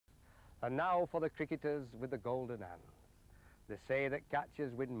And now for the cricketers with the golden hands. They say that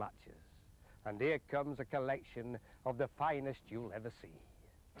catchers win matches. And here comes a collection of the finest you'll ever see.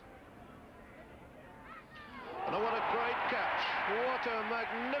 And what a great catch. What a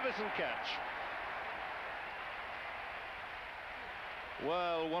magnificent catch.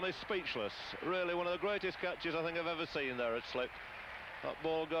 Well, one is speechless. Really one of the greatest catches I think I've ever seen there at slip. That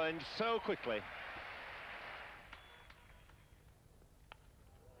ball going so quickly.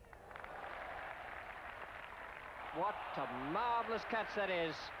 What a marvellous catch that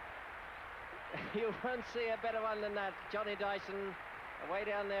is. You won't see a better one than that. Johnny Dyson, way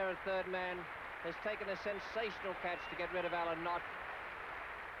down there at third man, has taken a sensational catch to get rid of Alan Knott.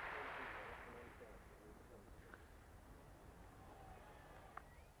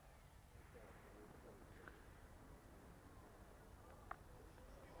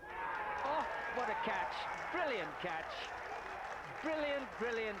 Oh, what a catch. Brilliant catch. Brilliant,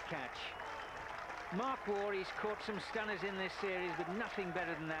 brilliant catch. Mark Waugh, he's caught some stunners in this series, but nothing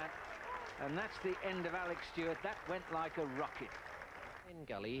better than that. And that's the end of Alex Stewart. That went like a rocket. In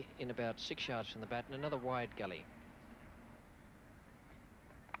gully, in about 6 yards from the bat, and another wide gully.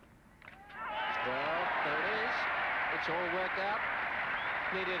 Well, there it is. It's all worked out.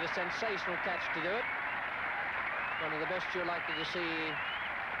 Needed a sensational catch to do it. One of the best you're likely to see,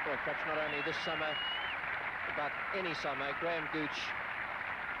 well, perhaps not only this summer, but any summer. Graham Gooch,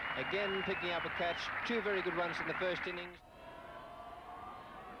 again picking up a catch. 2 very good ones in the first innings.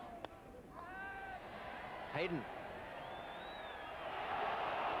 Hayden.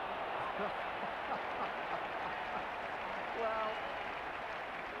 Well,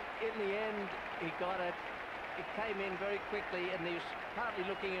 in the end, he got it. It came in very quickly, and he was partly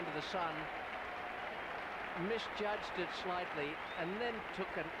looking into the sun, misjudged it slightly, and then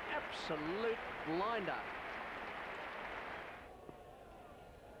took an absolute blinder.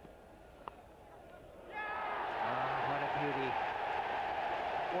 Oh, what a beauty.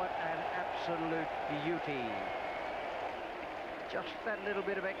 What an absolute beauty. Just that little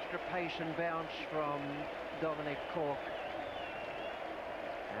bit of extra pace and bounce from Dominic Cork.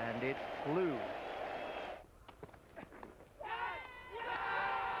 And it flew.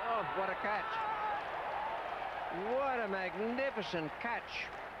 Oh, what a catch. What a magnificent catch.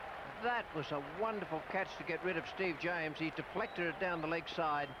 That was a wonderful catch to get rid of Steve James. He deflected it down the leg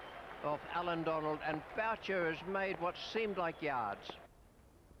side of Alan Donald, and Boucher has made what seemed like yards.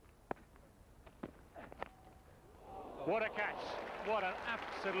 What a catch. What an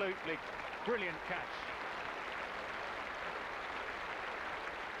absolutely brilliant catch.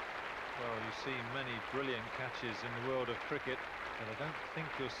 Well, you see many brilliant catches in the world of cricket, but I don't think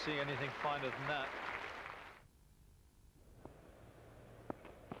you'll see anything finer than that.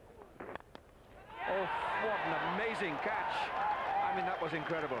 Oh, what an amazing catch. I mean, that was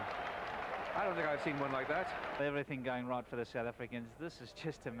incredible. I don't think I've seen one like that. Everything going right for the South Africans. This is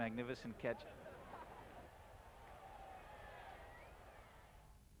just a magnificent catch.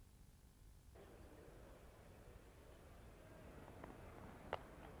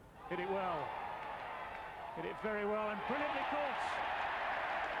 Hit it well. Hit it very well and brilliantly caught.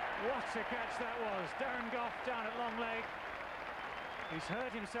 What a catch that was. Darren Gough down at long leg. He's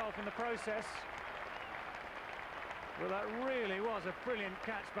hurt himself in the process. Well, that really was a brilliant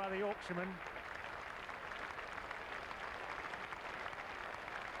catch by the Yorkshireman.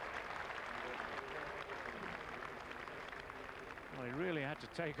 Well, he really had to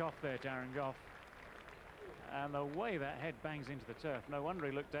take off there, Darren Gough. And the way that head bangs into the turf, no wonder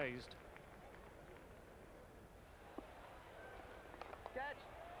he looked dazed. Catch.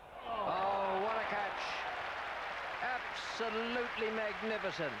 Oh, what a catch. Absolutely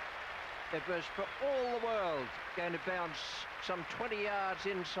magnificent. It was, for all the world, going to bounce some 20 yards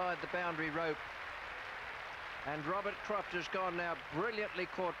inside the boundary rope. And Robert Croft has gone now, brilliantly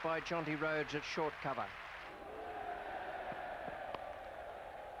caught by Jonty Rhodes at short cover.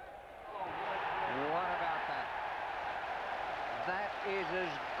 What about that? That is as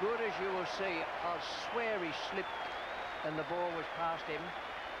good as you will see. I'll swear he slipped and the ball was past him.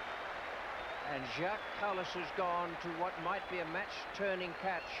 And Jacques Kallis has gone to what might be a match-turning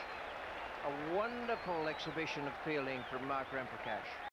catch. A wonderful exhibition of fielding from Mark Ramprakash.